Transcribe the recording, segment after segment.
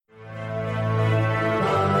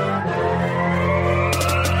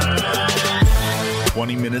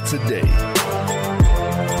20 minutes a day,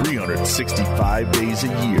 365 days a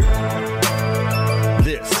year.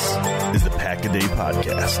 This is the Pack-A-Day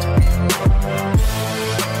Podcast.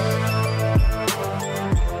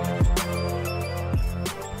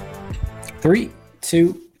 Three,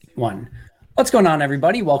 two, one. What's going on,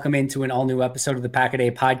 everybody? Welcome into an all-new episode of the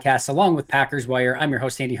Pack-A-Day Podcast, along with Packers Wire. I'm your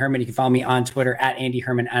host, Andy Herman. You can follow me on Twitter at Andy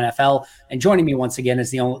Herman NFL. And joining me once again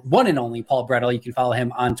is the one and only Paul Bretl. You can follow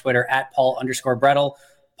him on Twitter at Paul_Bretl.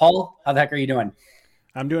 Paul, how the heck are you doing?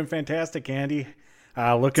 I'm doing fantastic, Andy.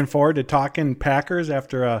 Looking forward to talking Packers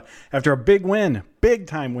after a big win,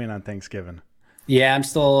 big-time win on Thanksgiving. Yeah, I'm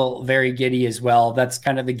still very giddy as well. That's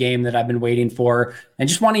kind of the game that I've been waiting for and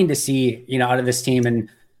just wanting to see, out of this team. And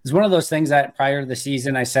it's one of those things that prior to the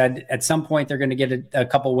season, I said at some point they're going to get a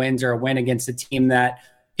couple wins or a win against a team that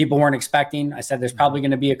people weren't expecting. I said there's probably going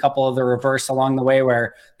to be a couple of the reverse along the way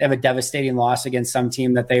where they have a devastating loss against some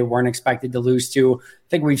team that they weren't expected to lose to. I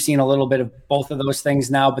think we've seen a little bit of both of those things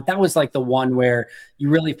now, but that was like the one where you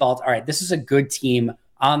really felt, all right, this is a good team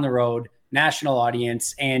on the road, national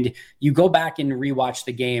audience, and you go back and rewatch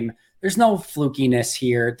the game. There's no flukiness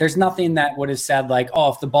here. There's nothing that would have said like,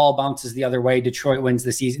 oh, if the ball bounces the other way, Detroit wins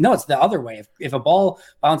the season. No, it's the other way. If a ball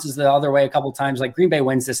bounces the other way a couple times, like Green Bay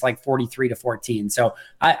wins this like 43-14. So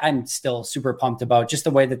I'm still super pumped about just the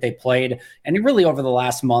way that they played. And it really over the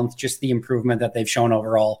last month, just the improvement that they've shown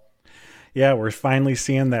overall. Yeah, we're finally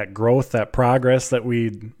seeing that growth, that progress that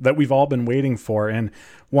we've all been waiting for. And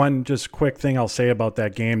one just quick thing I'll say about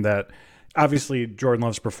that game, that obviously Jordan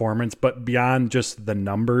Love's performance, but beyond just the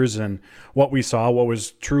numbers and what we saw, what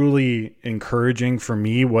was truly encouraging for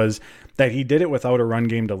me was that he did it without a run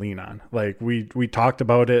game to lean on. Like we talked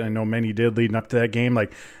about it. I know many did leading up to that game.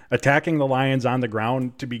 Like attacking the Lions on the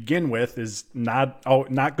ground to begin with is not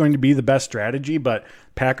going to be the best strategy, but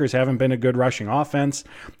Packers haven't been a good rushing offense,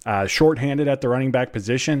 shorthanded at the running back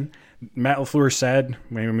position. Matt LaFleur said,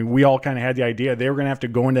 we all kind of had the idea they were going to have to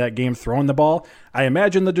go into that game throwing the ball. I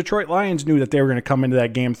imagine the Detroit Lions knew that they were going to come into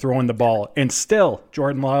that game throwing the ball. And still,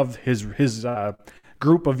 Jordan Love, his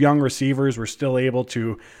group of young receivers were still able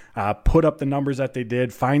to put up the numbers that they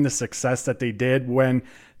did, find the success that they did when,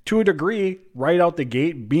 to a degree, right out the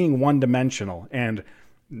gate, being one-dimensional. And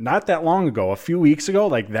not that long ago, a few weeks ago,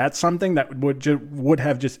 like that's something that would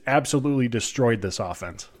have just absolutely destroyed this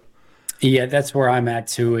offense. Yeah, that's where I'm at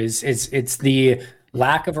too. It's the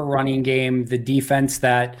lack of a running game, the defense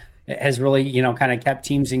that has really kind of kept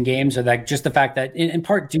teams in games, or that just the fact that in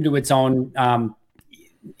part due to its own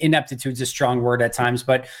ineptitude is a strong word at times,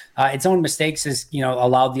 but its own mistakes has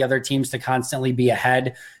allowed the other teams to constantly be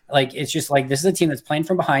ahead. Like it's just like this is a team that's playing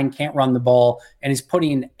from behind, can't run the ball, and is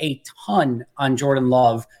putting a ton on Jordan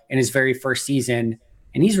Love in his very first season,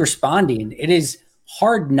 and he's responding. It is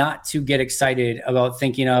hard not to get excited about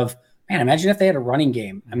thinking of, man, imagine if they had a running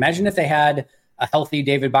game. Imagine if they had a healthy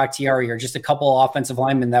David Bakhtiari or just a couple of offensive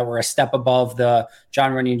linemen that were a step above the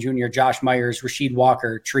John Runyon Jr., Josh Myers, Rasheed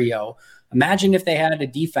Walker trio. Imagine if they had a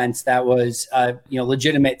defense that was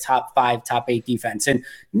legitimate top 5, top 8 defense. And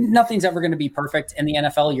nothing's ever going to be perfect in the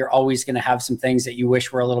NFL. You're always going to have some things that you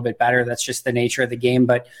wish were a little bit better. That's just the nature of the game.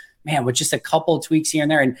 But man, with just a couple of tweaks here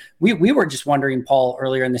and there. And we were just wondering, Paul,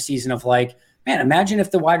 earlier in the season of like, man, imagine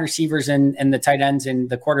if the wide receivers and the tight ends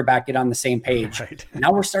and the quarterback get on the same page. Right.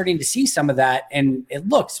 Now we're starting to see some of that, and it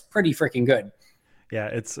looks pretty freaking good. Yeah,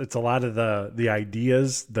 it's a lot of the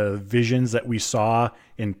ideas, the visions that we saw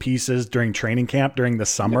in pieces during training camp during the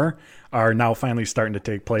summer are now finally starting to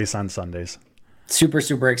take place on Sundays. Super,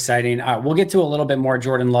 super exciting. We'll get to a little bit more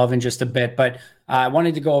Jordan Love in just a bit, but I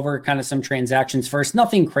wanted to go over kind of some transactions first.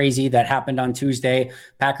 Nothing crazy that happened on Tuesday.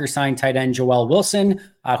 Packers signed tight end Joel Wilson,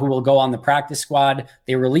 who will go on the practice squad.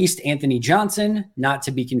 They released Anthony Johnson, not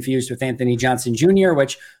to be confused with Anthony Johnson Jr.,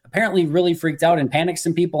 which apparently really freaked out and panicked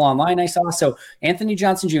some people online, I saw. So Anthony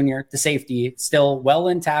Johnson Jr., the safety, still well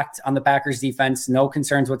intact on the Packers defense. No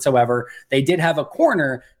concerns whatsoever. They did have a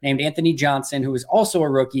corner named Anthony Johnson, who is also a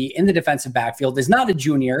rookie in the defensive backfield, is not a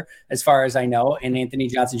junior, as far as I know, and Anthony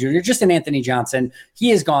Johnson Jr., just an Anthony Johnson.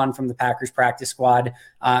 He is gone from the Packers practice squad.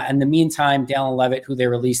 In the meantime, Dallin Leavitt, who they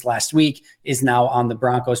released last week, is now on the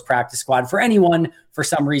Broncos practice squad. For anyone, for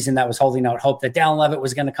some reason, that was holding out hope that Dallin Leavitt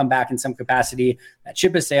was going to come back in some capacity, that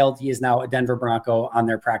ship has sailed. He is now a Denver Bronco on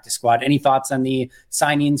their practice squad. Any thoughts on the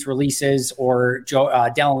signings, releases, or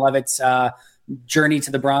Dallin Leavitt's journey to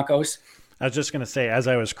the Broncos? I was just going to say, as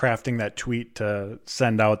I was crafting that tweet to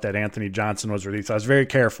send out that Anthony Johnson was released, I was very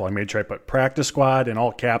careful. I made sure I put practice squad in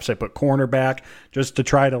all caps. I put cornerback just to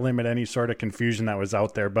try to limit any sort of confusion that was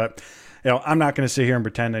out there. But I'm not going to sit here and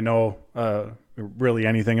pretend I know really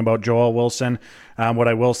anything about Joel Wilson. What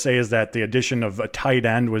I will say is that the addition of a tight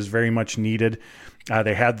end was very much needed.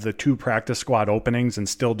 They had the 2 practice squad openings and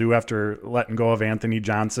still do after letting go of Anthony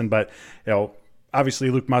Johnson. But, obviously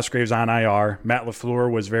Luke Musgrave's on IR. Matt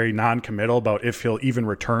LaFleur was very non-committal about if he'll even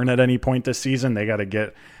return at any point this season. They got to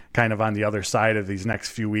get kind of on the other side of these next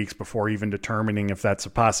few weeks before even determining if that's a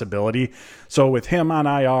possibility. So with him on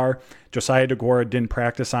IR, Josiah DeGora didn't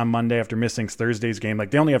practice on Monday after missing Thursday's game.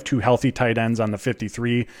 Like, they only have 2 healthy tight ends on the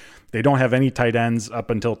 53. They don't have any tight ends up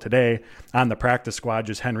until today on the practice squad,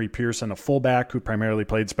 just Henry Pearson, a fullback who primarily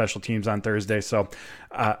played special teams on Thursday. So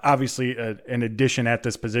obviously an addition at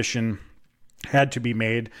this position had to be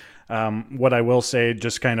made. What I will say,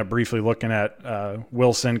 just kind of briefly looking at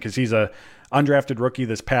Wilson, because he's a undrafted rookie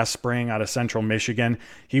this past spring out of Central Michigan.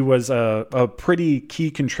 He was a pretty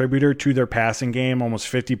key contributor to their passing game.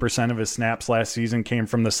 Almost 50% of his snaps last season came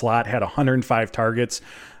from the slot, had 105 targets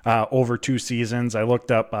over 2 seasons. I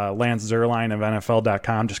looked up Lance Zierlein of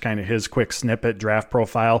NFL.com, just kind of his quick snippet draft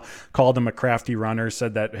profile, called him a crafty runner,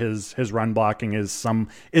 said that his run blocking is an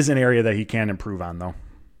area that he can improve on, though.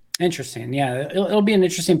 Interesting. Yeah, it'll be an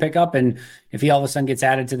interesting pickup. And if he all of a sudden gets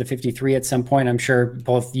added to the 53 at some point, I'm sure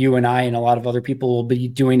both you and I and a lot of other people will be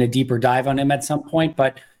doing a deeper dive on him at some point.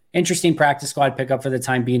 But interesting practice squad pickup for the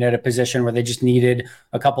time being at a position where they just needed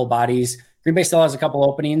a couple bodies. Green Bay still has a couple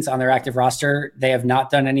openings on their active roster. They have not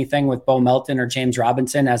done anything with Bo Melton or James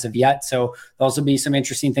Robinson as of yet. So those will be some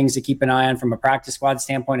interesting things to keep an eye on from a practice squad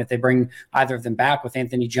standpoint. If they bring either of them back with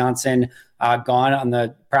Anthony Johnson gone on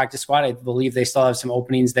the practice squad, I believe they still have some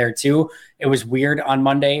openings there too. It was weird on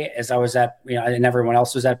Monday as I was at, and everyone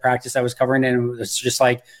else was at practice I was covering. And it was just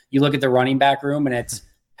like, you look at the running back room and it's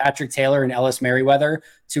Patrick Taylor and Ellis Merriweather,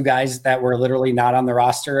 2 guys that were literally not on the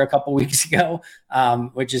roster a couple weeks ago,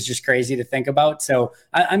 which is just crazy to think about. So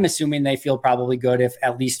I'm assuming they feel probably good if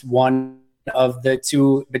at least one of the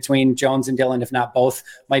 2 between Jones and Dillon, if not both,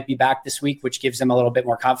 might be back this week, which gives them a little bit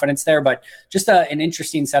more confidence there. But just an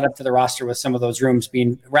interesting setup to the roster with some of those rooms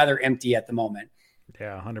being rather empty at the moment.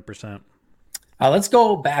 Yeah, 100%. Let's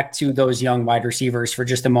go back to those young wide receivers for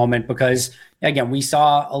just a moment, because again, we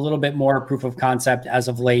saw a little bit more proof of concept as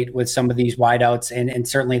of late with some of these wideouts and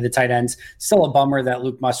certainly the tight ends. Still a bummer that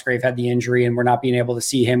Luke Musgrave had the injury and we're not being able to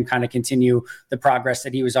see him kind of continue the progress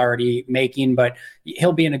that he was already making, but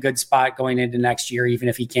he'll be in a good spot going into next year, even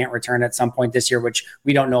if he can't return at some point this year, which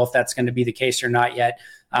we don't know if that's going to be the case or not yet.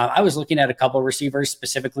 I was looking at a couple receivers,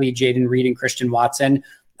 specifically Jaden Reed and Christian Watson.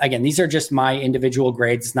 Again, these are just my individual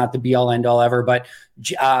grades. It's not the be all end all ever, but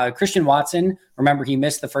Christian Watson, remember he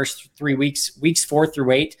missed the first 3 weeks 4 through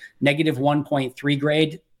 8, negative 1.3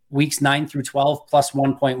 grade, weeks 9 through 12 plus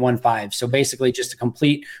 1.15. So basically just a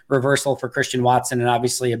complete reversal for Christian Watson and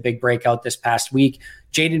obviously a big breakout this past week.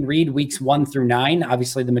 Jaden Reed, weeks 1 through 9,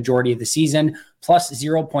 obviously the majority of the season, plus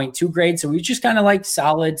 0.2 grade. So we just kind of like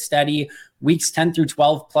solid, steady, weeks 10 through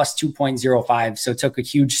 12 plus 2.05. So took a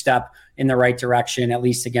huge step in the right direction, at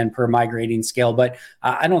least again per my grading scale. But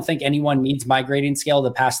I don't think anyone needs my grading scale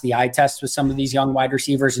to pass the eye test with some of these young wide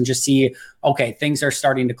receivers and just see, okay, things are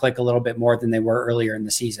starting to click a little bit more than they were earlier in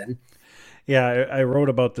the season. Yeah, I wrote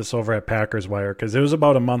about this over at Packers Wire because it was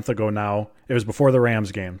about a month ago now. It was before the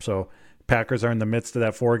Rams game. So Packers are in the midst of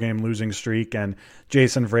that 4-game losing streak, and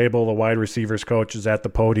Jason Vrabel, the wide receivers coach, is at the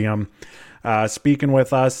podium speaking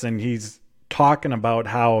with us, and he's talking about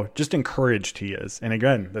how just encouraged he is. And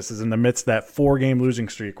again, this is in the midst of that 4-game losing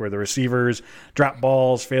streak where the receivers drop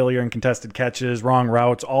balls, failure in contested catches, wrong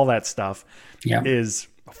routes, all that stuff is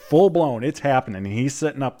full blown. It's happening. And he's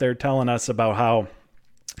sitting up there telling us about how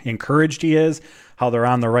encouraged he is, how they're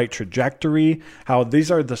on the right trajectory, how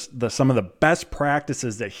these are some of the best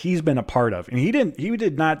practices that he's been a part of. And he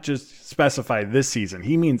did not just specify this season.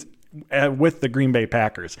 He means with the Green Bay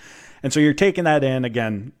Packers. And so you're taking that in,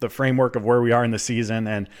 again, the framework of where we are in the season,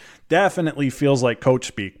 and definitely feels like coach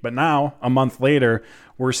speak. But now, a month later,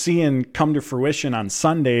 we're seeing come to fruition on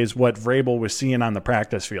Sundays what Vrabel was seeing on the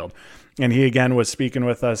practice field. And he, again, was speaking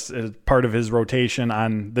with us as part of his rotation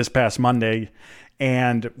on this past Monday.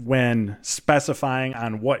 And when specifying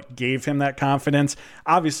on what gave him that confidence,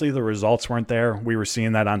 obviously the results weren't there. We were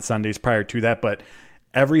seeing that on Sundays prior to that, but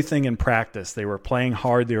everything in practice, they were playing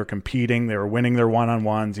hard, they were competing, they were winning their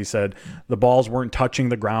one-on-ones. He said the balls weren't touching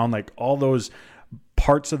the ground, like all those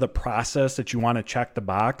parts of the process that you want to check the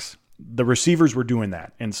box, the receivers were doing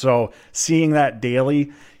that. And so seeing that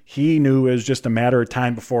daily, he knew it was just a matter of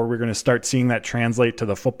time before we're going to start seeing that translate to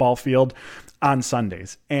the football field on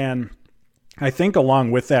Sundays. And I think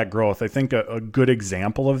along with that growth, I think a good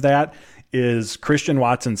example of that is Christian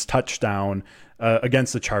Watson's touchdown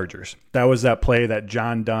against the Chargers. That was that play that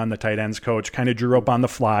John Dunn, the tight ends coach, kind of drew up on the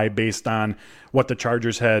fly based on what the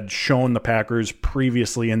Chargers had shown the Packers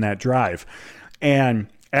previously in that drive. And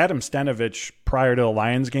Adam Stenavich, prior to the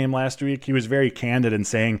Lions game last week, he was very candid in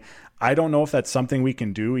saying, I don't know if that's something we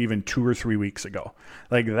can do even 2 or 3 weeks ago.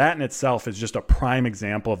 Like, that in itself is just a prime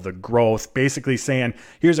example of the growth, basically saying,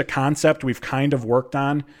 here's a concept we've kind of worked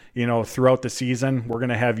on, throughout the season. We're going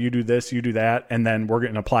to have you do this, you do that, and then we're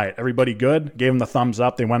going to apply it. Everybody good? Gave them the thumbs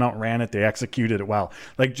up. They went out and ran it. They executed it well.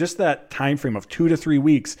 Like, just that time frame of 2 to 3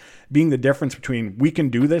 weeks being the difference between we can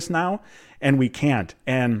do this now and we can't.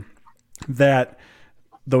 And that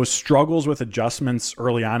those struggles with adjustments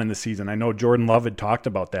early on in the season. I know Jordan Love had talked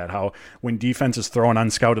about that, how when defenses throw an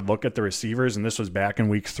unscouted look at the receivers, and this was back in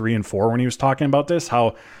weeks 3 and 4 when he was talking about this, how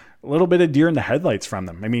a little bit of deer in the headlights from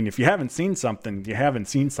them. I mean, if you haven't seen something, you haven't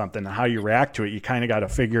seen something, and how you react to it, you kind of got to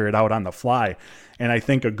figure it out on the fly. And I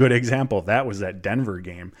think a good example of that was that Denver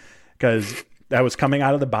game, because that was coming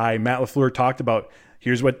out of the bye. Matt LaFleur talked about,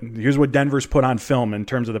 here's what Denver's put on film in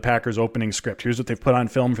terms of the Packers opening script. Here's what they've put on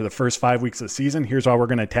film for the first 5 weeks of the season. Here's how we're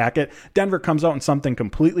going to attack it. Denver comes out in something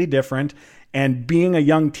completely different. And being a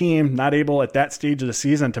young team, not able at that stage of the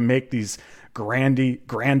season to make these grand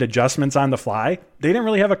adjustments on the fly, they didn't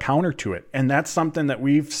really have a counter to it. And that's something that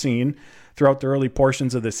we've seen throughout the early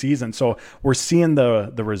portions of the season. So we're seeing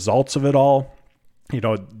the results of it all.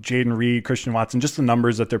 Jaden Reed, Christian Watson, just the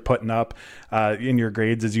numbers that they're putting up in your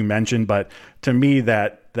grades, as you mentioned. But to me,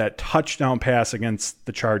 that touchdown pass against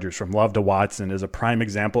the Chargers from Love to Watson is a prime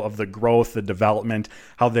example of the growth, the development,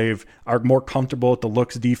 how are more comfortable with the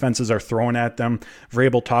looks defenses are throwing at them.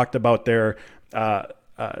 Vrabel talked about their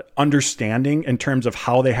understanding in terms of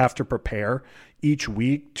how they have to prepare each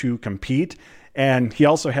week to compete. And he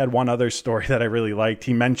also had one other story that I really liked.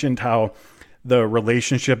 He mentioned how the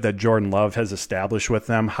relationship that Jordan Love has established with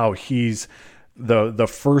them, how he's the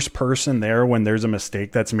first person there when there's a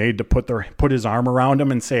mistake that's made to put his arm around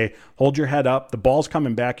him and say, hold your head up. The ball's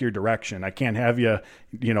coming back your direction. I can't have you,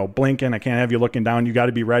 blinking. I can't have you looking down. You got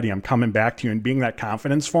to be ready. I'm coming back to you, and being that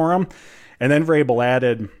confidence for him. And then Vrabel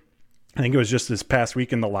added, I think it was just this past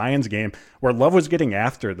week in the Lions game, where Love was getting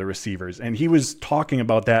after the receivers. And he was talking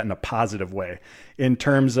about that in a positive way in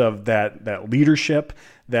terms of that leadership,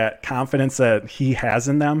 that confidence that he has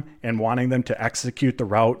in them and wanting them to execute the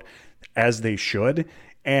route as they should.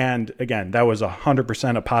 And again, that was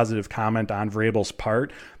 100% a positive comment on Vrabel's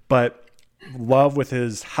part. But Love,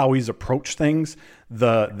 with how he's approached things,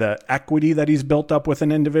 the equity that he's built up with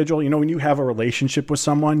an individual. When you have a relationship with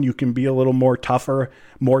someone, you can be a little more tough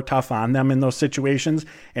on them in those situations.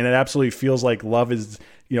 And it absolutely feels like Love is,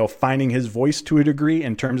 finding his voice to a degree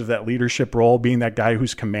in terms of that leadership role, being that guy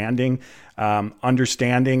who's commanding,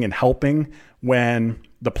 understanding and helping when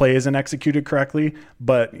the play isn't executed correctly,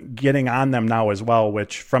 but getting on them now as well,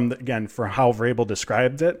 which for how Vrabel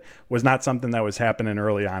described it, was not something that was happening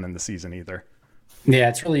early on in the season either. Yeah,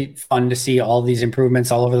 it's really fun to see all these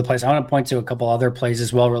improvements all over the place. I want to point to a couple other plays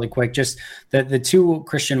as well really quick. Just the two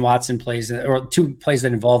Christian Watson plays, or two plays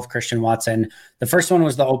that involve Christian Watson. The first one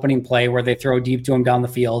was the opening play where they throw deep to him down the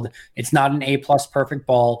field. It's not an A+ perfect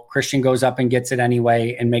ball. Christian goes up and gets it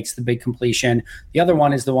anyway and makes the big completion. The other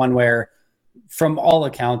one is the one where, from all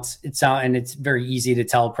accounts, and it's very easy to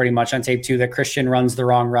tell pretty much on tape too, that Christian runs the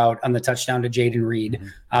wrong route on the touchdown to Jaden Reed,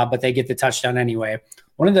 but they get the touchdown anyway.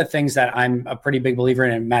 One of the things that I'm a pretty big believer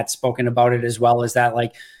in, and Matt's spoken about it as well, is that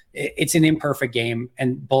it's an imperfect game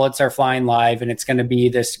and bullets are flying live and it's going to be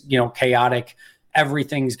this, chaotic,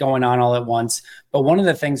 everything's going on all at once. But one of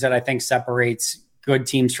the things that I think separates great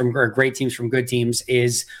teams from good teams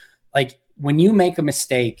is when you make a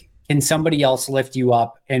mistake, can somebody else lift you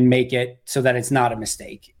up and make it so that it's not a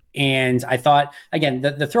mistake? And I thought, again,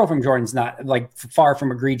 the throw from Jordan's not far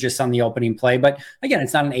from egregious on the opening play, but again,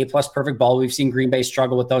 it's not an A+ perfect ball. We've seen Green Bay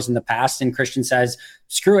struggle with those in the past, and Christian says,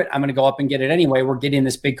 screw it, I'm going to go up and get it anyway. We're getting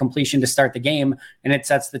this big completion to start the game, and it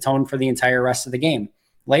sets the tone for the entire rest of the game.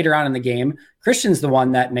 Later on in the game, Christian's the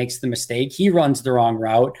one that makes the mistake. He runs the wrong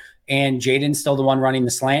route, and Jaden's still the one running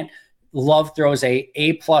the slant. Love throws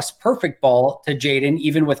A+ perfect ball to Jaden,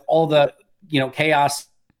 even with all the chaos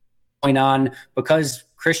going on, because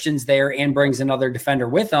Christian's there and brings another defender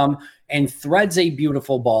with him and threads a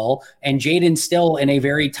beautiful ball. And Jaden, still in a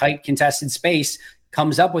very tight contested space,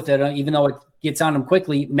 comes up with it, even though it gets on him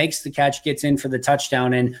quickly, makes the catch, gets in for the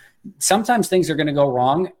touchdown. And sometimes things are going to go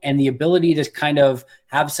wrong, and the ability to kind of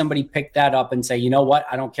have somebody pick that up and say, you know what,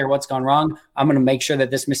 I don't care what's gone wrong. I'm going to make sure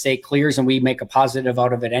that this mistake clears and we make a positive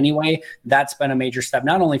out of it anyway. That's been a major step,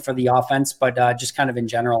 not only for the offense, but just kind of in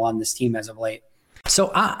general on this team as of late. So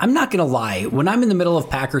I'm not going to lie. When I'm in the middle of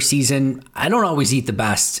Packer season, I don't always eat the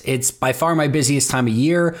best. It's by far my busiest time of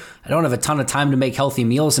year. I don't have a ton of time to make healthy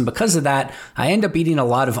meals. And because of that, I end up eating a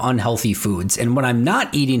lot of unhealthy foods. And when I'm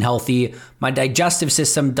not eating healthy, my digestive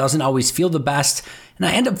system doesn't always feel the best. And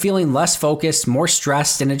I end up feeling less focused, more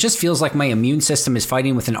stressed, and it just feels like my immune system is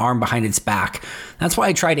fighting with an arm behind its back. That's why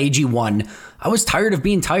I tried AG1. I was tired of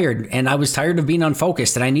being tired, and I was tired of being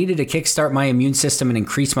unfocused, and I needed to kickstart my immune system and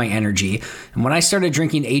increase my energy. And when I started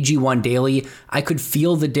drinking AG1 daily, I could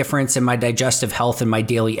feel the difference in my digestive health and my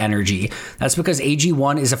daily energy. That's because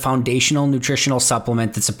AG1 is a foundational nutritional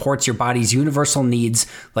supplement that supports your body's universal needs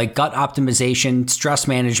like gut optimization, stress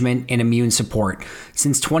management, and immune support.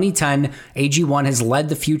 Since 2010, AG1 has led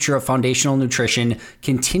the future of foundational nutrition,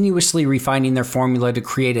 continuously refining their formula to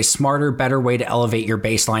create a smarter, better way to elevate your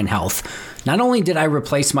baseline health. Not only did I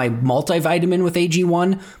replace my multivitamin with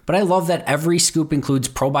AG1, but I love that every scoop includes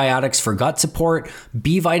probiotics for gut support,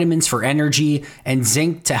 B vitamins for energy, and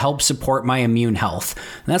zinc to help support my immune health.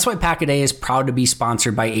 And that's why Pack-A-Day is proud to be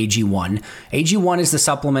sponsored by AG1. AG1 is the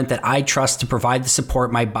supplement that I trust to provide the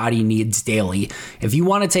support my body needs daily. If you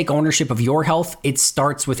want to take ownership of your health, it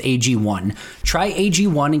starts with AG1. Try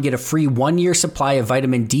AG1 and get a free 1-year supply of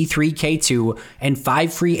vitamin D3, K2, and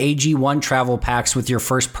 5 free AG1 travel packs with your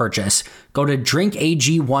first purchase. Go to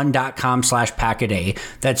drinkag1.com/Pack-A-Day.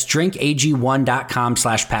 That's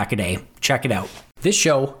drinkag1.com/Pack-A-Day. Check it out. This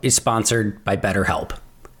show is sponsored by BetterHelp.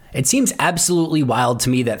 It seems absolutely wild to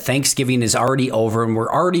me that Thanksgiving is already over and we're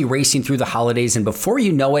already racing through the holidays, and before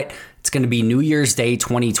you know it, it's going to be New Year's Day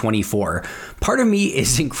 2024. Part of me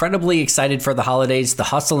is incredibly excited for the holidays, the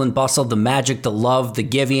hustle and bustle, the magic, the love, the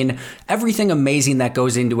giving, everything amazing that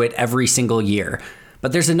goes into it every single year.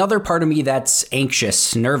 But there's another part of me that's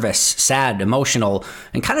anxious, nervous, sad, emotional,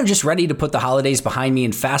 and kind of just ready to put the holidays behind me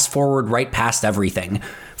and fast forward right past everything.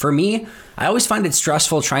 For me, I always find it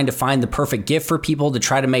stressful trying to find the perfect gift for people, to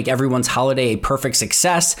try to make everyone's holiday a perfect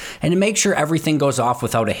success, and to make sure everything goes off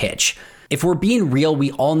without a hitch. If we're being real, we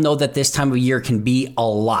all know that this time of year can be a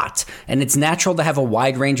lot, and it's natural to have a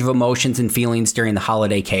wide range of emotions and feelings during the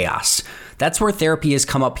holiday chaos. That's where therapy has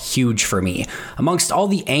come up huge for me. Amongst all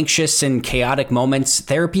the anxious and chaotic moments,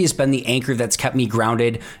 therapy has been the anchor that's kept me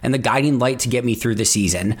grounded and the guiding light to get me through the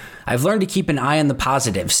season. I've learned to keep an eye on the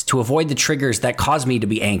positives, to avoid the triggers that cause me to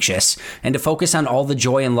be anxious, and to focus on all the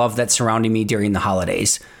joy and love that's surrounding me during the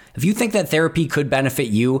holidays. If you think that therapy could benefit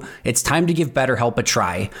you, it's time to give BetterHelp a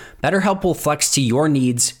try. BetterHelp will flex to your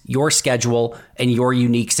needs, your schedule, and your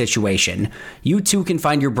unique situation. You too can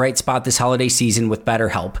find your bright spot this holiday season with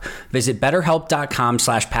BetterHelp. Visit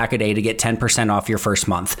BetterHelp.com/Pack-A-Day to get 10% off your first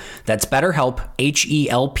month. That's BetterHelp,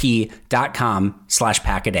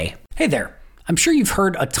 HELP.com/Pack-A-Day. Hey there. I'm sure you've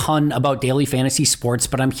heard a ton about daily fantasy sports,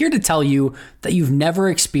 but I'm here to tell you that you've never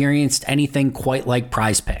experienced anything quite like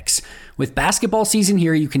Prize Picks. With basketball season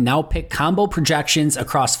here, you can now pick combo projections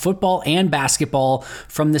across football and basketball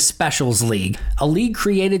from the Specials League, a league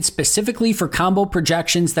created specifically for combo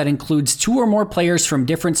projections that includes 2 or more players from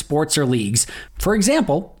different sports or leagues. For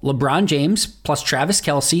example, LeBron James plus Travis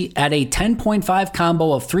Kelce at a 10.5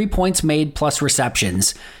 combo of 3 points made plus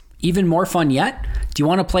receptions. Even more fun yet? Do you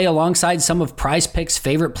want to play alongside some of Prize Picks'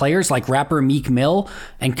 favorite players like rapper Meek Mill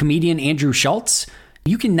and comedian Andrew Schultz?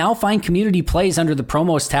 You can now find community plays under the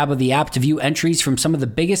promos tab of the app to view entries from some of the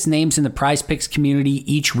biggest names in the Prize Picks community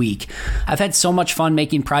each week. I've had so much fun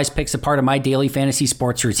making Prize Picks a part of my daily fantasy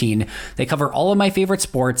sports routine. They cover all of my favorite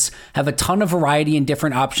sports, have a ton of variety and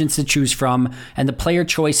different options to choose from, and the player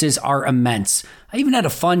choices are immense. I even had a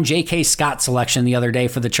fun J.K. Scott selection the other day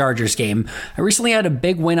for the Chargers game. I recently had a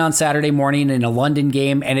big win on Saturday morning in a London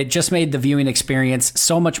game, and it just made the viewing experience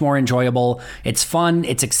so much more enjoyable. It's fun,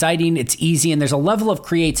 it's exciting, it's easy, and there's a level of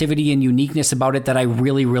creativity and uniqueness about it that I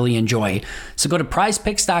really, really enjoy. So go to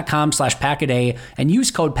prizepicks.com/Pack-A-Day and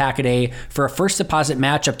use code Pack-A-Day for a first deposit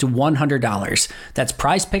match up to $100. That's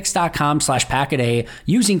prizepicks.com/Pack-A-Day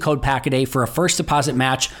using code Pack-A-Day for a first deposit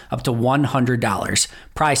match up to $100.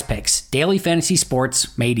 Prize Picks, daily fantasy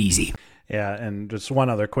sports made easy. Yeah, and just one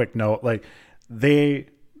other quick note, like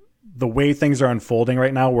the way things are unfolding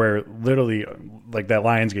right now, where literally like that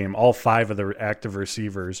Lions game, all 5 of the active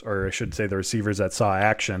receivers, or I should say the receivers that saw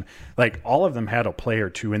action, like all of them had a play or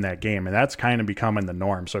 2 in that game, and that's kind of becoming the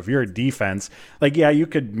norm. So if you're a defense, like, yeah, you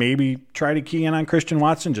could maybe try to key in on Christian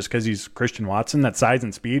Watson just because he's Christian Watson, that size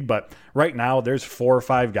and speed, but right now there's 4 or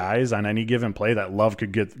 5 guys on any given play that Love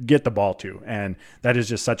could get the ball to, and that is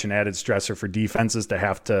just such an added stressor for defenses to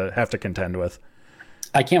have to contend with.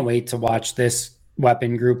 I can't wait to watch this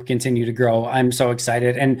weapon group continue to grow. I'm so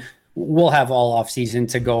excited. And we'll have all off season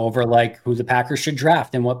to go over like who the Packers should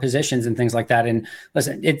draft and what positions and things like that. And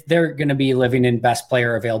listen, they're going to be living in best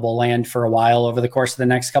player available land for a while over the course of the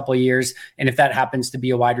next couple of years. And if that happens to be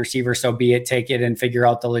a wide receiver, so be it, take it and figure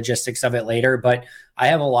out the logistics of it later. But I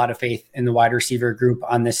have a lot of faith in the wide receiver group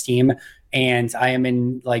on this team. And I am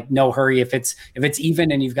in like no hurry if it's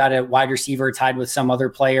even and you've got a wide receiver tied with some other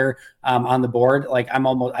player on the board. Like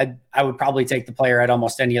I would probably take the player at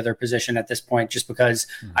almost any other position at this point, just because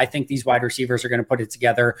I think these wide receivers are going to put it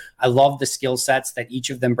together. I love the skill sets that each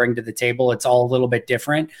of them bring to the table. It's all a little bit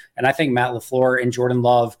different. And I think Matt LaFleur and Jordan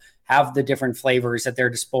Love have the different flavors at their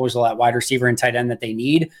disposal at wide receiver and tight end that they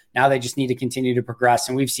need. Now they just need to continue to progress.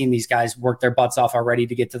 And we've seen these guys work their butts off already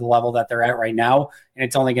to get to the level that they're at right now. And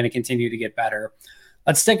it's only going to continue to get better.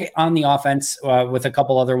 Let's stick on the offense with a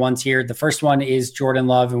couple other ones here. The first one is Jordan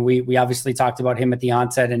Love. And we obviously talked about him at the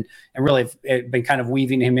onset and really have been kind of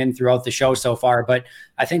weaving him in throughout the show so far. But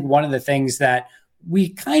I think one of the things that we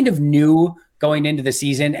kind of knew going into the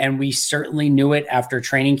season, and we certainly knew it after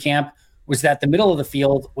training camp, was that the middle of the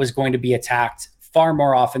field was going to be attacked far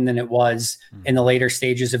more often than it was in the later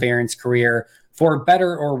stages of Aaron's career. For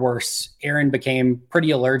better or worse, Aaron became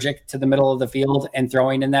pretty allergic to the middle of the field and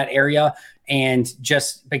throwing in that area, and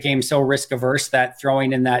just became so risk averse that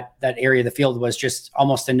throwing in that area of the field was just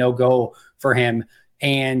almost a no-go for him.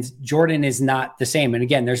 And Jordan is not the same. And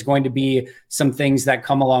again, there's going to be some things that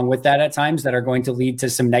come along with that at times that are going to lead to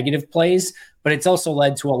some negative plays, but it's also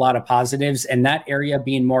led to a lot of positives. And that area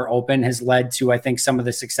being more open has led to, I think, some of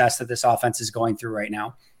the success that this offense is going through right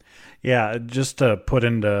now. Yeah, just to put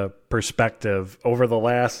into perspective, over the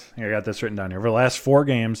last, I got this written down here, over the last 4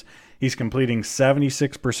 games, he's completing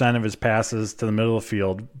 76% of his passes to the middle of the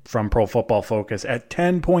field from Pro Football Focus at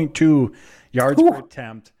 10.2 yards per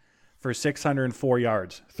attempt for 604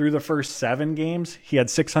 yards. Through the first 7 games, he had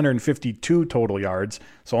 652 total yards,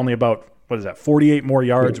 so only about, 48 more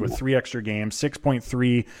yards with 3 extra games,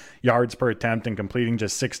 6.3 yards per attempt, and completing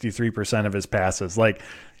just 63% of his passes. Like,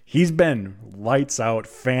 he's been lights out,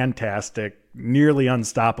 fantastic, nearly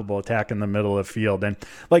unstoppable attack in the middle of the field. And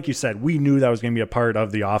like you said, we knew that was going to be a part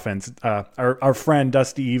of the offense. Our friend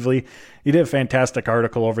Dusty Evely, he did a fantastic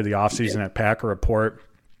article over the offseason at Packer Report,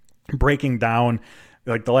 breaking down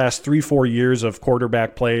like the last 3-4 years of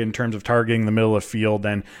quarterback play in terms of targeting the middle of the field.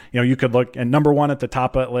 And, you could look, and number 1 at the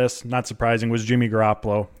top of that list, not surprising, was Jimmy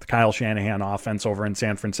Garoppolo, the Kyle Shanahan offense over in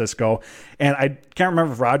San Francisco. And I can't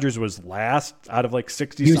remember if Rodgers was last out of like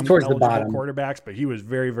 60-something eligible quarterbacks, but he was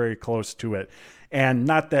very, very close to it. And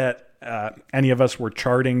not that any of us were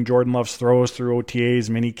charting Jordan Love's throws through OTAs,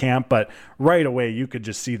 mini camp, but right away you could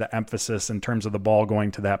just see the emphasis in terms of the ball going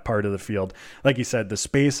to that part of the field. Like you said, the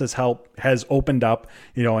space has opened up,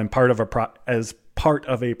 and as part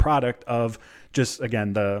of a product of just,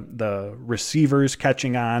 again, the receivers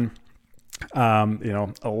catching on, a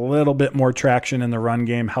little bit more traction in the run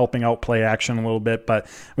game, helping out play action a little bit. But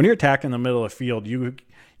when you're attacking the middle of the field, you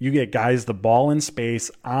get guys the ball in space,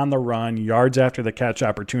 on the run, yards after the catch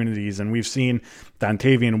opportunities. And we've seen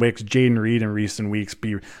Dontavian Wicks, Jaden Reed in recent weeks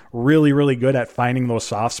be really, really good at finding those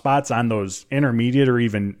soft spots on those intermediate or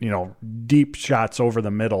even, deep shots over the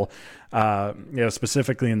middle.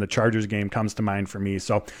 Specifically in the Chargers game comes to mind for me.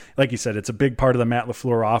 So like you said, it's a big part of the Matt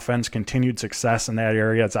LaFleur offense, continued success in that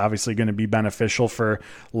area. It's obviously going to be beneficial for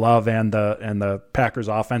Love and the Packers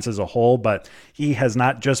offense as a whole, but he has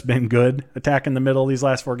not just been good attacking the middle these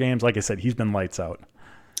last 4 games. Like I said, he's been lights out.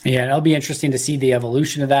 Yeah, it'll be interesting to see the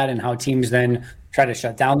evolution of that and how teams then try to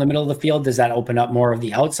shut down the middle of the field. Does that open up more of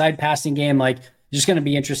the outside passing game? Like, just going to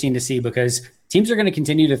be interesting to see, because teams are going to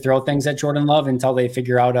continue to throw things at Jordan Love until they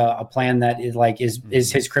figure out a plan that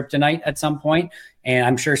is his kryptonite at some point. And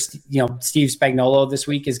I'm sure, Steve Spagnuolo this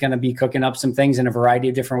week is going to be cooking up some things in a variety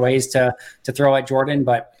of different ways to throw at Jordan.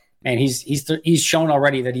 But man, he's shown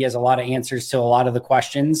already that he has a lot of answers to a lot of the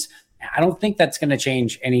questions. I don't think that's going to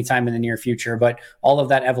change anytime in the near future, but all of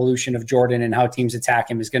that evolution of Jordan and how teams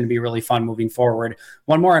attack him is going to be really fun moving forward.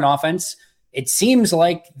 One more on offense. It seems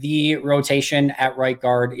like the rotation at right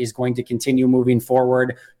guard is going to continue moving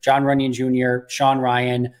forward. John Runyon Jr., Sean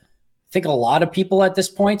Ryan. I think a lot of people at this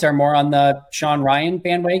point are more on the Sean Ryan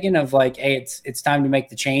bandwagon of like, hey, it's time to make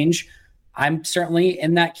the change. I'm certainly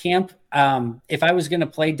in that camp. If I was going to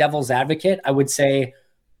play devil's advocate, I would say,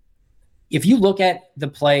 if you look at the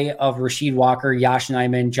play of Rasheed Walker, Yosh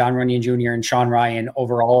Nijman, John Runyon Jr., and Sean Ryan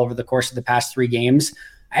overall over the course of the past 3 games,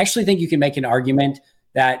 I actually think you can make an argument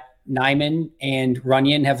that Nijman and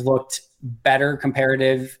Runyon have looked better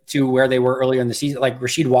comparative to where they were earlier in the season. Like,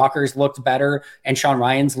 Rasheed Walker's looked better and Sean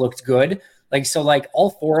Ryan's looked good. Like, so like all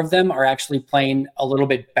four of them are actually playing a little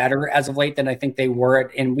bit better as of late than I think they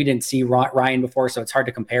were. And we didn't see Ryan before, so it's hard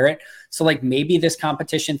to compare it. So like maybe this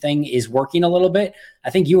competition thing is working a little bit. I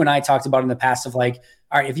think you and I talked about in the past of like,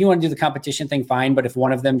 all right, if you want to do the competition thing, fine. But if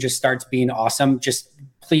one of them just starts being awesome,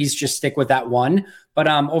 please just stick with that one. But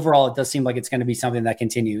overall, it does seem like it's going to be something that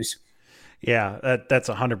continues. Yeah, that's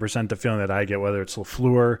 100% the feeling that I get, whether it's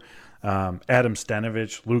LaFleur, Adam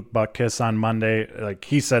Stenavich, Luke Butkus on Monday. Like,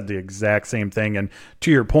 he said the exact same thing. And to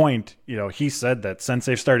your point, he said that since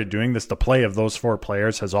they've started doing this, the play of those four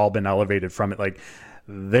players has all been elevated from it. Like,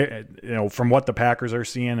 they, from what the Packers are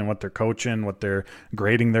seeing and what they're coaching, what they're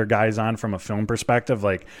grading their guys on from a film perspective,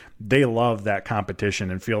 like, they love that competition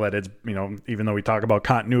and feel that it's, even though we talk about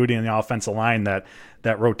continuity in the offensive line, that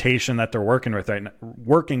rotation that they're working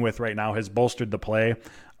with right now has bolstered the play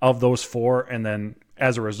of those four. And then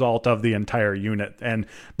as a result of the entire unit. And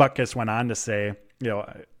Butkus went on to say,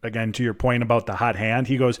 again, to your point about the hot hand,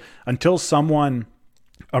 he goes, until someone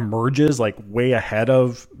emerges like way ahead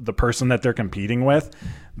of the person that they're competing with,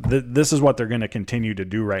 this is what they're going to continue to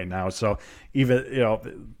do right now. So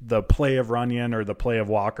even, the play of Runyon or the play of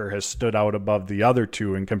Walker has stood out above the other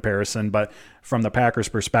two in comparison, but from the Packers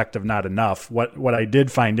perspective, not enough. What I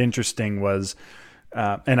did find interesting was,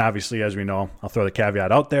 and obviously, as we know, I'll throw the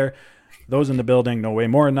caveat out there, those in the building know way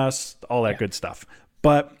more than us, all that good stuff.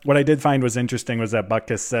 But what I did find was interesting was that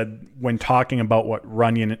Butkus said when talking about what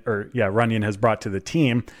Runyon has brought to the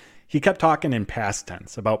team, he kept talking in past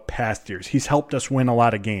tense about past years. He's helped us win a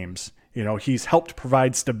lot of games. He's helped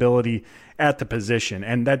provide stability at the position.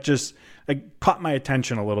 And that just caught my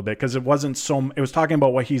attention a little bit because it was talking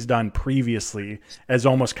about what he's done previously as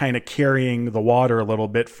almost kind of carrying the water a little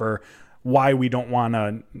bit for why we don't want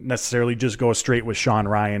to necessarily just go straight with Sean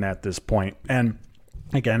Ryan at this point. And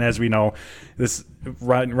again, as we know, this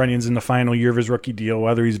Runyon's in the final year of his rookie deal.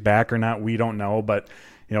 Whether he's back or not, we don't know. But,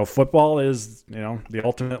 football is, the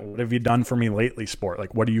ultimate what have you done for me lately sport.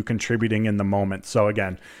 Like, what are you contributing in the moment? So,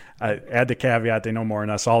 again, I add the caveat, they know more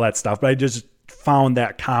than us, all that stuff. But I just found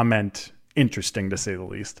that comment interesting, to say the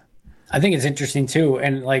least. I think it's interesting too.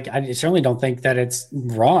 And like, I certainly don't think that it's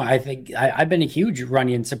wrong. I think I've been a huge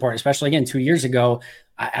Runyon supporter, especially again, 2 years ago.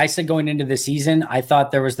 I said going into the season, I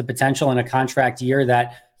thought there was the potential in a contract year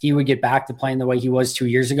that he would get back to playing the way he was 2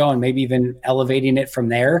 years ago and maybe even elevating it from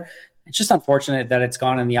there. It's just unfortunate that it's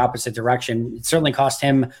gone in the opposite direction. It certainly cost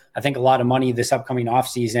him, I think, a lot of money this upcoming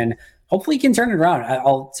offseason. Hopefully he can turn it around.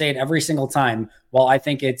 I'll say it every single time. Well, I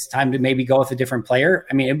think it's time to maybe go with a different player.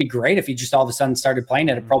 I mean, it'd be great if he just all of a sudden started playing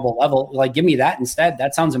at a Pro Bowl level. Like, give me that instead.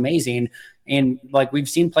 That sounds amazing. And like, we've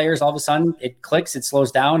seen players all of a sudden, it clicks, it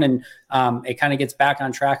slows down, and it kind of gets back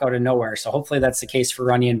on track out of nowhere. So hopefully that's the case for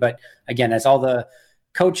Runyon. But again, as all the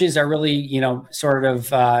coaches are really,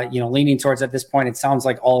 leaning towards at this point, it sounds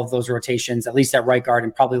like all of those rotations, at least at right guard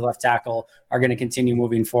and probably left tackle, are going to continue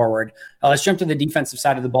moving forward. Let's jump to the defensive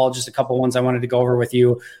side of the ball. Just a couple ones I wanted to go over with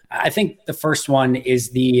you. I think the first one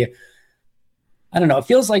is it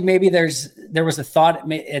feels like maybe there was a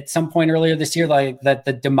thought at some point earlier this year, like that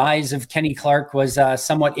the demise of Kenny Clark was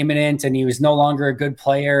somewhat imminent and he was no longer a good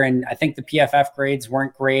player. And I think the PFF grades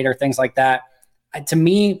weren't great or things like that. To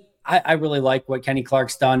me, I really like what Kenny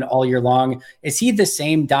Clark's done all year long. Is he the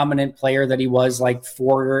same dominant player that he was like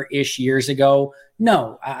 4-ish years ago?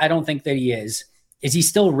 No, I don't think that he is. Is he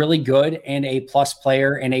still really good and a plus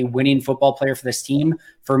player and a winning football player for this team?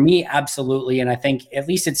 For me, absolutely. And I think at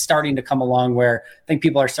least it's starting to come along where I think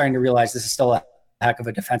people are starting to realize this is still a heck of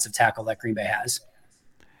a defensive tackle that Green Bay has.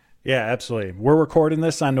 Yeah, absolutely. We're recording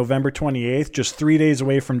this on November 28th, just 3 days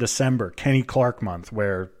away from December, Kenny Clark month,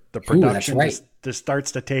 where the production just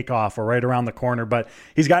starts to take off. We're right around the corner, but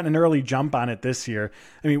he's gotten an early jump on it this year.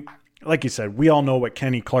 I mean, like you said, we all know what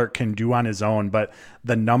Kenny Clark can do on his own, but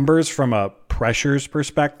the numbers from a pressures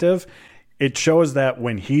perspective, it shows that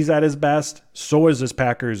when he's at his best, so is this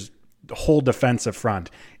Packers whole defensive front.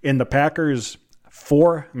 In the Packers I'm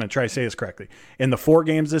going to try to say this correctly. In the 4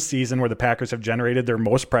 games this season where the Packers have generated their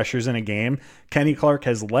most pressures in a game, Kenny Clark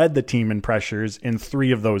has led the team in pressures in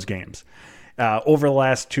 3 of those games. Over the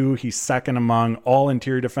last 2, he's second among all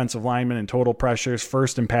interior defensive linemen in total pressures,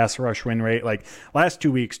 first in pass rush win rate. Like, last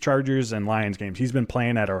 2 weeks, Chargers and Lions games, he's been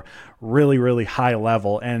playing at a really, really high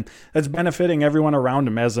level, and that's benefiting everyone around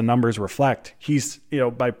him as the numbers reflect. He's,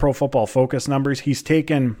 by Pro Football Focus numbers, he's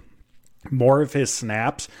taken more of his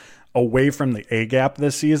snaps away from the A-gap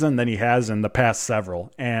this season than he has in the past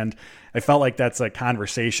several. And I felt like that's a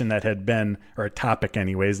conversation that had been, or a topic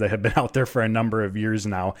anyways, that had been out there for a number of years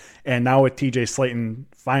now. And now with TJ Slayton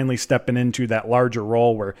finally stepping into that larger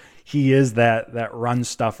role where he is that run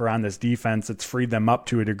stuffer on this defense, it's freed them up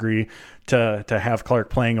to a degree to have Clark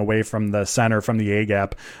playing away from the center, from the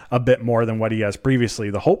A-gap a bit more than what he has previously.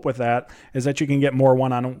 The hope with that is that you can get more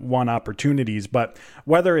one-on-one opportunities, but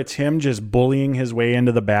whether it's him just bullying his way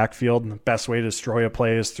into the backfield, the best way to destroy a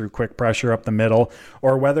play is through quick pressure up the middle,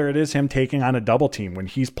 or whether it is him taking on a double team when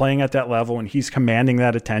he's playing at that level, when he's commanding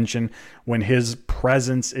that attention, when his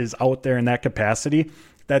presence is out there in that capacity,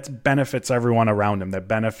 that benefits everyone around him. That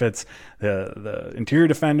benefits the interior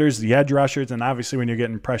defenders, the edge rushers, and obviously when you're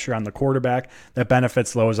getting pressure on the quarterback, that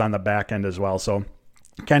benefits those on the back end as well. So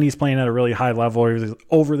Kenny's playing at a really high level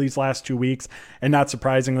over these last 2 weeks, and not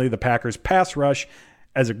surprisingly, the Packers pass rush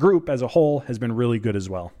as a group, as a whole, has been really good as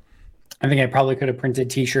well. I think I probably could have printed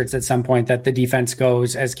t-shirts at some point that the defense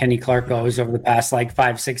goes as Kenny Clark goes over the past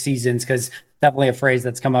 5-6 seasons, because definitely a phrase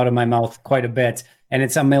that's come out of my mouth quite a bit. And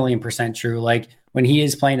it's 1,000,000% true. When he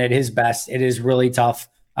is playing at his best, it is really tough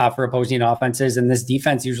for opposing offenses. And this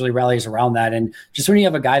defense usually rallies around that. And just when you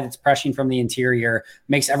have a guy that's pressing from the interior,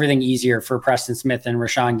 makes everything easier for Preston Smith and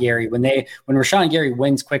Rashawn Gary. When Rashawn Gary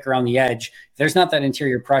wins quick around the edge, if there's not that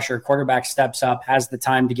interior pressure, quarterback steps up, has the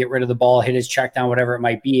time to get rid of the ball, hit his check down, whatever it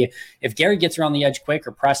might be. If Gary gets around the edge quick,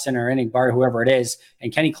 or Preston or Inning Bar, whoever it is,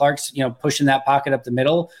 and Kenny Clark's, pushing that pocket up the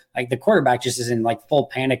middle, the quarterback just is in full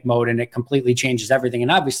panic mode, and it completely changes everything.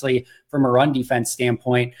 And obviously from a run defense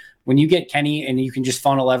standpoint, when you get Kenny and you can just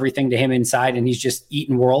funnel everything to him inside and he's just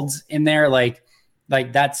eating worlds in there,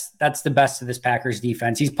 that's the best of this Packers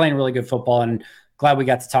defense. He's playing really good football, and glad we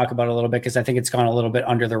got to talk about it a little bit because I think it's gone a little bit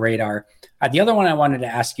under the radar. The other one I wanted to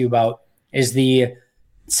ask you about is the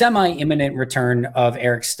semi-imminent return of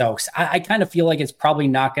Eric Stokes. I kind of feel like it's probably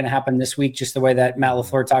not going to happen this week, just the way that Matt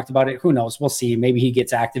LaFleur talked about it. Who knows? We'll see. Maybe he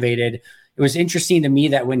gets activated. It was interesting to me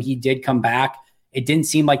that when he did come back, it didn't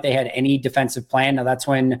seem like they had any defensive plan. Now, that's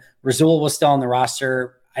when Rasul was still on the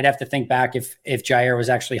roster. I'd have to think back if Jair was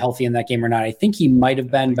actually healthy in that game or not. I think he might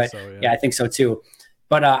have been, but so, yeah, I think so too.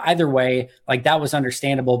 But either way, that was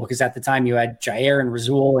understandable because at the time you had Jair and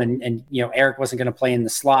Rasul and Eric wasn't going to play in the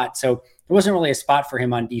slot. So there wasn't really a spot for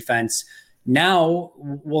him on defense. Now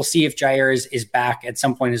we'll see if Jair is back at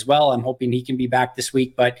some point as well. I'm hoping he can be back this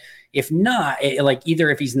week. But if not, either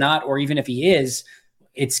if he's not or even if he is,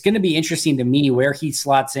 it's going to be interesting to me where he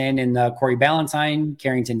slots in the Corey Ballantyne,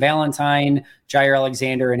 Carrington Valentine, Jair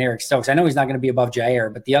Alexander, and Eric Stokes. I know he's not going to be above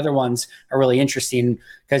Jair, but the other ones are really interesting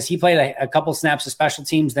because he played a couple snaps of special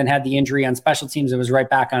teams, then had the injury on special teams and was right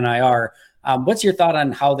back on IR. What's your thought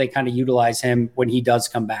on how they kind of utilize him when he does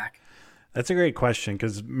come back? That's a great question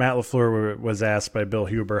because Matt LaFleur was asked by Bill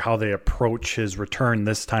Huber how they approach his return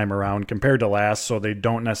this time around compared to last, so they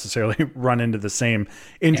don't necessarily run into the same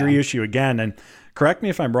injury issue again. And correct me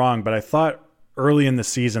if I'm wrong, but I thought early in the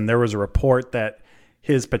season there was a report that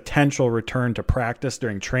his potential return to practice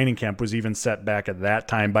during training camp was even set back at that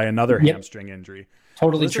time by another hamstring injury.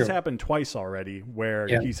 Totally this true. has happened twice already where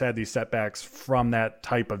he's had these setbacks from that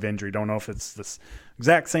type of injury. Don't know if it's this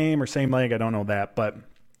exact same or same leg. I don't know that, but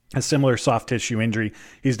a similar soft tissue injury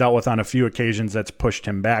he's dealt with on a few occasions that's pushed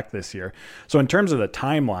him back this year. So in terms of the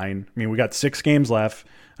timeline, we got 6 games left.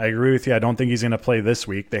 I agree with you. I don't think he's going to play this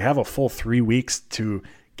week. They have a full 3 weeks to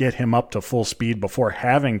get him up to full speed before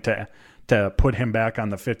having to put him back on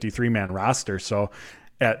the 53-man roster. So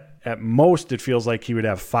at most, it feels like he would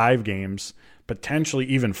have 5 games, potentially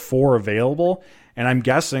even 4 available. And I'm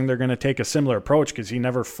guessing they're going to take a similar approach because he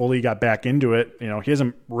never fully got back into it. He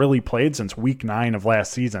hasn't really played since week 9 of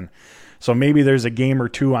last season. So maybe there's a game or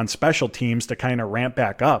 2 on special teams to kind of ramp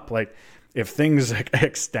back up. If things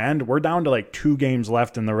extend, we're down to 2 games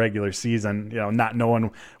left in the regular season, not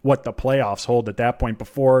knowing what the playoffs hold at that point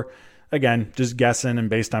before, again, just guessing and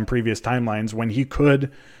based on previous timelines, when he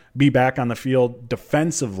could be back on the field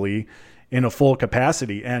defensively in a full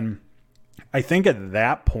capacity. And I think at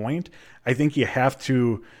that point, I think you have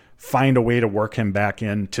to find a way to work him back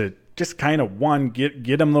in to just kind of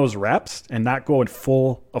get him those reps and not go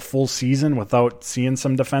a full season without seeing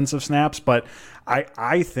some defensive snaps. But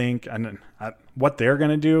I think, and what they're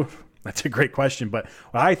going to do, that's a great question. But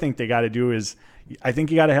what I think they got to do is, I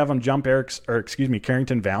think you got to have him jump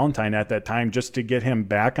Carrington Valentine at that time just to get him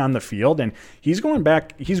back on the field. And he's going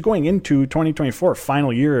into 2024,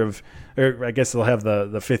 final year of, or I guess they'll have the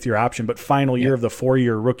 5th year option, but final year of the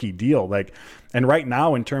 4-year rookie deal. And right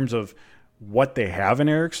now, in terms of what they have in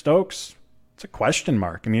Eric Stokes, it's a question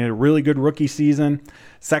mark. A really good rookie season.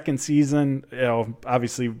 Second season,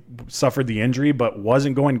 obviously suffered the injury, but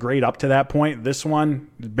wasn't going great up to that point. This one,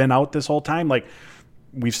 been out this whole time.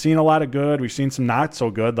 we've seen a lot of good. We've seen some not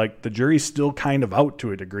so good. Like, the jury's still kind of out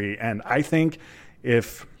to a degree. And I think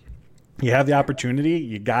if you have the opportunity,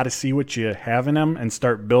 you got to see what you have in him and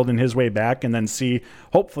start building his way back, and then see,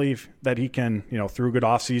 hopefully, that he can, through a good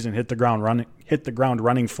offseason, hit the ground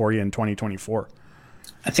running for you in 2024.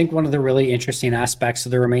 I think one of the really interesting aspects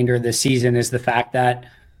of the remainder of this season is the fact that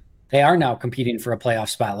they are now competing for a playoff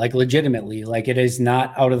spot, like legitimately. Like, it is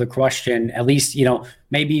not out of the question. At least,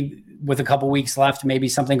 maybe with a couple weeks left, maybe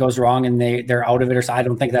something goes wrong and they're out of it. Or I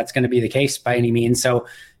don't think that's going to be the case by any means. So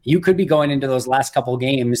you could be going into those last couple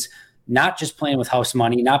games not just playing with house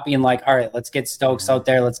money, not being like, all right, let's get Stokes out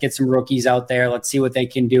there. Let's get some rookies out there. Let's see what they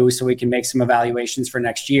can do so we can make some evaluations for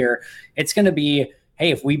next year. It's going to be, hey,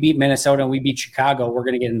 if we beat Minnesota and we beat Chicago, we're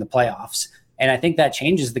going to get in the playoffs. And I think that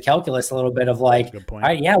changes the calculus a little bit of like, all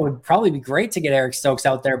right, yeah, it would probably be great to get Eric Stokes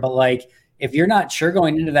out there. But like, if you're not sure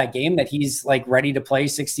going into that game that he's like ready to play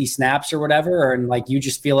 60 snaps or whatever, and like you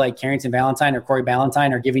just feel like Carrington Valentine or Corey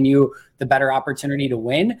Ballantyne are giving you the better opportunity to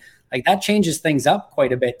win, like that changes things up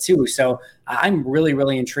quite a bit too. So I'm really,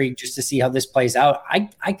 really intrigued just to see how this plays out.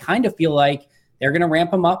 I kind of feel like they're going to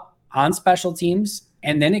ramp him up on special teams.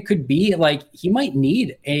 And then it could be like he might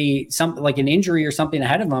need something like an injury or something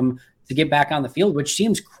ahead of him to get back on the field, which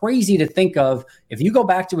seems crazy to think of. If you go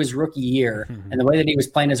back to his rookie year and the way that he was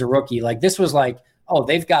playing as a rookie, like this was like, oh,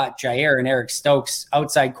 they've got Jair and Eric Stokes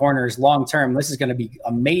outside corners long-term. This is going to be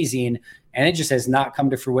amazing. And it just has not come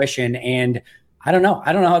to fruition. And I don't know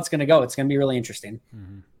how it's going to go. It's going to be really interesting.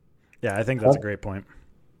 Mm-hmm. Yeah, I think that's a great point.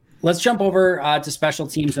 Let's jump over to special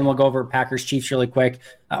teams, and we'll go over Packers Chiefs really quick.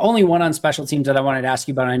 Only one on special teams that I wanted to ask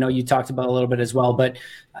you about. I know you talked about a little bit as well, but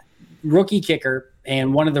rookie kicker,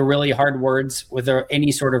 and one of the really hard words with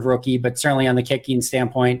any sort of rookie, but certainly on the kicking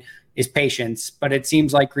standpoint, is patience. But it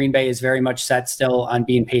seems like Green Bay is very much set still on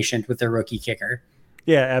being patient with their rookie kicker.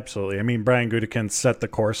 Yeah, absolutely. I mean, Brian Gutekunst set the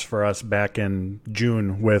course for us back in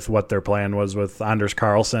June with what their plan was with Anders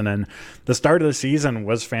Carlson, and the start of the season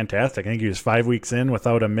was fantastic. I think he was 5 weeks in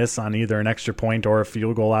without a miss on either an extra point or a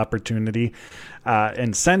field goal opportunity.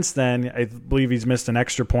 And since then, I believe he's missed an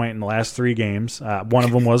extra point in the last 3 games. One of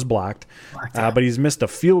them was blocked, but he's missed a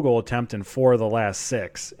field goal attempt in 4 of the last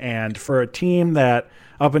 6. And for a team that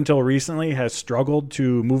up until recently has struggled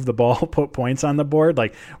to move the ball, put points on the board,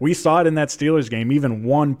 like we saw it in that Steelers game, even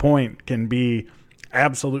 1 point can be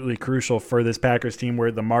absolutely crucial for this Packers team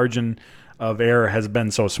where the margin of error has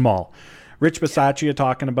been so small. Rich Bisaccia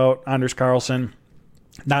talking about Anders Carlson.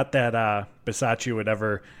 Not that Bisaccia would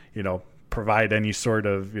ever, provide any sort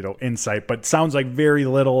of, insight, but sounds like very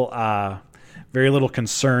little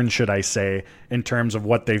concern, should I say, in terms of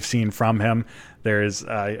what they've seen from him. There's,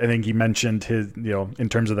 I think he mentioned his, in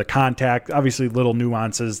terms of the contact, obviously little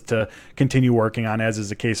nuances to continue working on, as is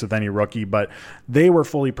the case with any rookie, but they were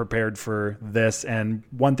fully prepared for this. And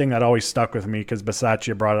one thing that always stuck with me, because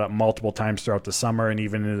Bisaccia brought it up multiple times throughout the summer and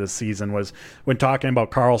even into the season, was when talking about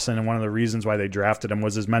Carlson, and one of the reasons why they drafted him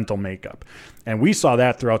was his mental makeup. And we saw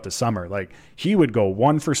that throughout the summer. Like, he would go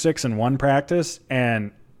 1 for 6 in one practice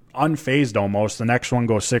and unfazed almost, the next one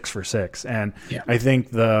goes 6 for 6. And I think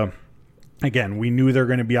again, we knew there were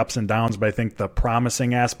going to be ups and downs, but I think the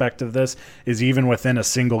promising aspect of this is even within a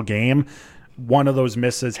single game, one of those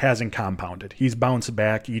misses hasn't compounded. He's bounced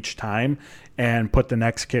back each time and put the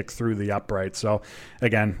next kick through the upright. So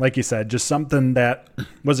again, like you said, just something that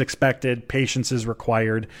was expected, patience is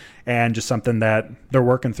required, and just something that they're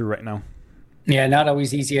working through right now. Yeah, not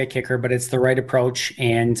always easy at kicker, but it's the right approach.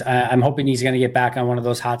 And I'm hoping he's going to get back on one of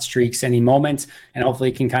those hot streaks any moment, and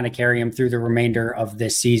hopefully can kind of carry him through the remainder of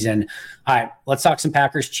this season. All right, let's talk some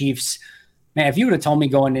Packers Chiefs. Man, if you would have told me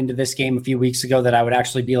going into this game a few weeks ago that I would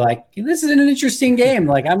actually be like, this is an interesting game.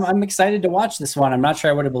 Like, I'm excited to watch this one. I'm not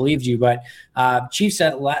sure I would have believed you, but Chiefs,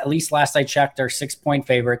 at least last I checked, are 6-point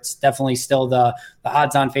favorites. Definitely still the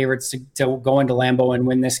odds-on favorites to go into Lambeau and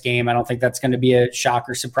win this game. I don't think that's going to be a shock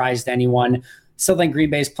or surprise to anyone. Still think Green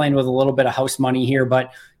Bay's playing with a little bit of house money here,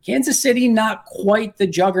 but Kansas City, not quite the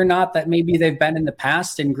juggernaut that maybe they've been in the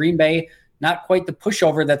past, and Green Bay, not quite the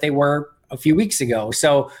pushover that they were a few weeks ago.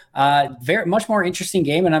 So very much more interesting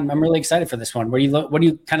game, and I'm really excited for this one. What are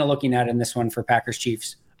you kind of looking at in this one for Packers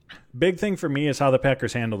Chiefs? Big thing for me is how the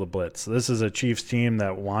Packers handle the blitz. This is a Chiefs team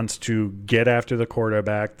that wants to get after the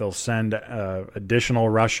quarterback. They'll send additional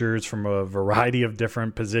rushers from a variety of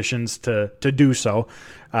different positions to do so.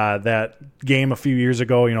 That game a few years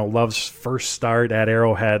ago, Love's first start at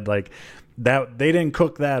Arrowhead, like that, they didn't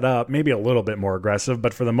cook that up, maybe a little bit more aggressive,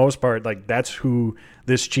 but for the most part, like that's who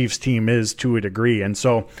this Chiefs team is to a degree. And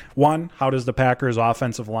so, one, how does the Packers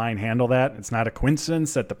offensive line handle that? It's not a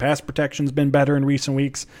coincidence that the pass protection's been better in recent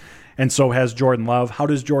weeks, and so has Jordan Love. How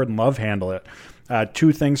does Jordan Love handle it?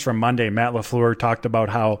 Two things from Monday. Matt LaFleur talked about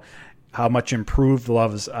how much improved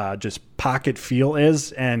Love's just pocket feel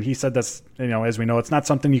is. And he said that's, as we know, it's not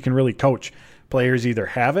something you can really coach. Players either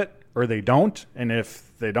have it or they don't. And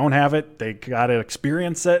if they don't have it, they got to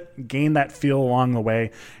experience it, gain that feel along the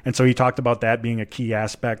way. And so he talked about that being a key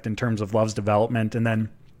aspect in terms of Love's development. And then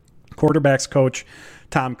quarterbacks coach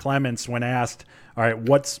Tom Clements, when asked, all right,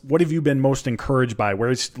 what have you been most encouraged by?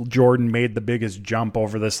 Where's Jordan made the biggest jump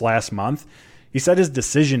over this last month? He said his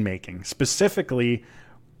decision making, specifically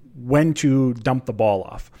when to dump the ball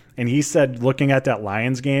off. And he said, looking at that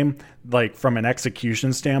Lions game, like from an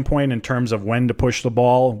execution standpoint, in terms of when to push the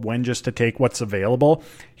ball, when just to take what's available,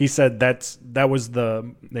 he said that was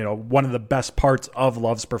the, one of the best parts of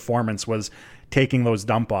Love's performance was taking those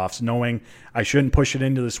dump offs, knowing I shouldn't push it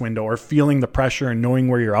into this window, or feeling the pressure and knowing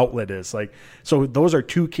where your outlet is. So those are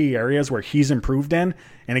two key areas where he's improved in.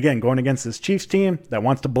 And again, going against this Chiefs team that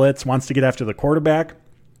wants to blitz, wants to get after the quarterback,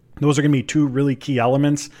 those are going to be two really key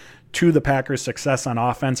elements to the Packers' success on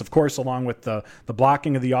offense, of course, along with the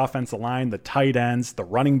blocking of the offensive line, the tight ends, the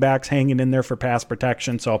running backs hanging in there for pass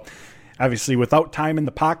protection. So obviously without time in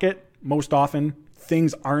the pocket, most often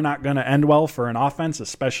things are not going to end well for an offense,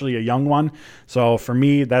 especially a young one. So for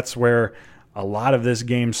me, that's where a lot of this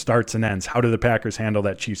game starts and ends. How do the Packers handle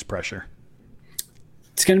that Chiefs pressure?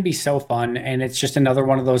 It's going to be so fun, and it's just another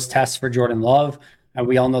one of those tests for Jordan Love.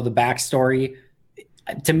 We all know the backstory.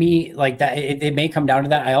 To me, like that, it may come down to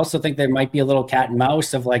that. I also think there might be a little cat and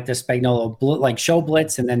mouse of like the Spagnuolo show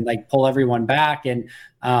blitz and then like pull everyone back. And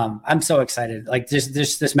I'm so excited. Like this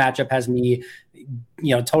matchup has me,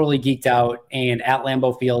 totally geeked out. And at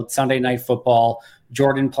Lambeau Field, Sunday Night Football,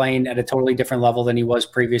 Jordan playing at a totally different level than he was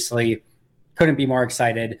previously. Couldn't be more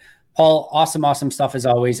excited. Paul, awesome stuff as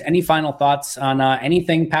always. Any final thoughts on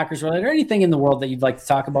anything Packers related or anything in the world that you'd like to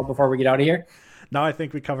talk about before we get out of here? No, I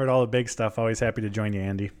think we covered all the big stuff. Always happy to join you,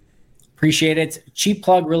 Andy. Appreciate it. Cheap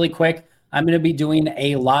plug really quick. I'm going to be doing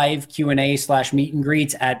a live Q&A/meet and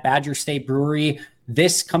greets at Badger State Brewery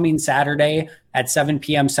this coming Saturday at 7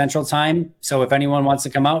 p.m. Central Time. So if anyone wants to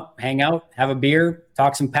come out, hang out, have a beer,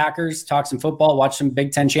 talk some Packers, talk some football, watch some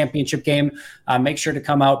Big Ten championship game, make sure to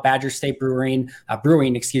come out. Badger State Brewing,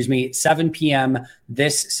 7 p.m.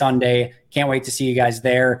 this Sunday. Can't wait to see you guys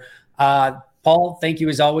there. Paul, thank you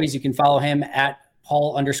as always. You can follow him at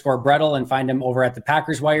Paul_Bretl and find him over at the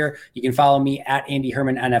Packers Wire. You can follow me at Andy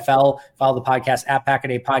Herman NFL. Follow the podcast at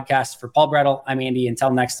Pack-A-Day Podcast. For Paul Bretl, I'm Andy.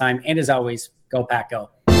 Until next time. And as always, go Pack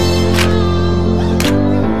Go.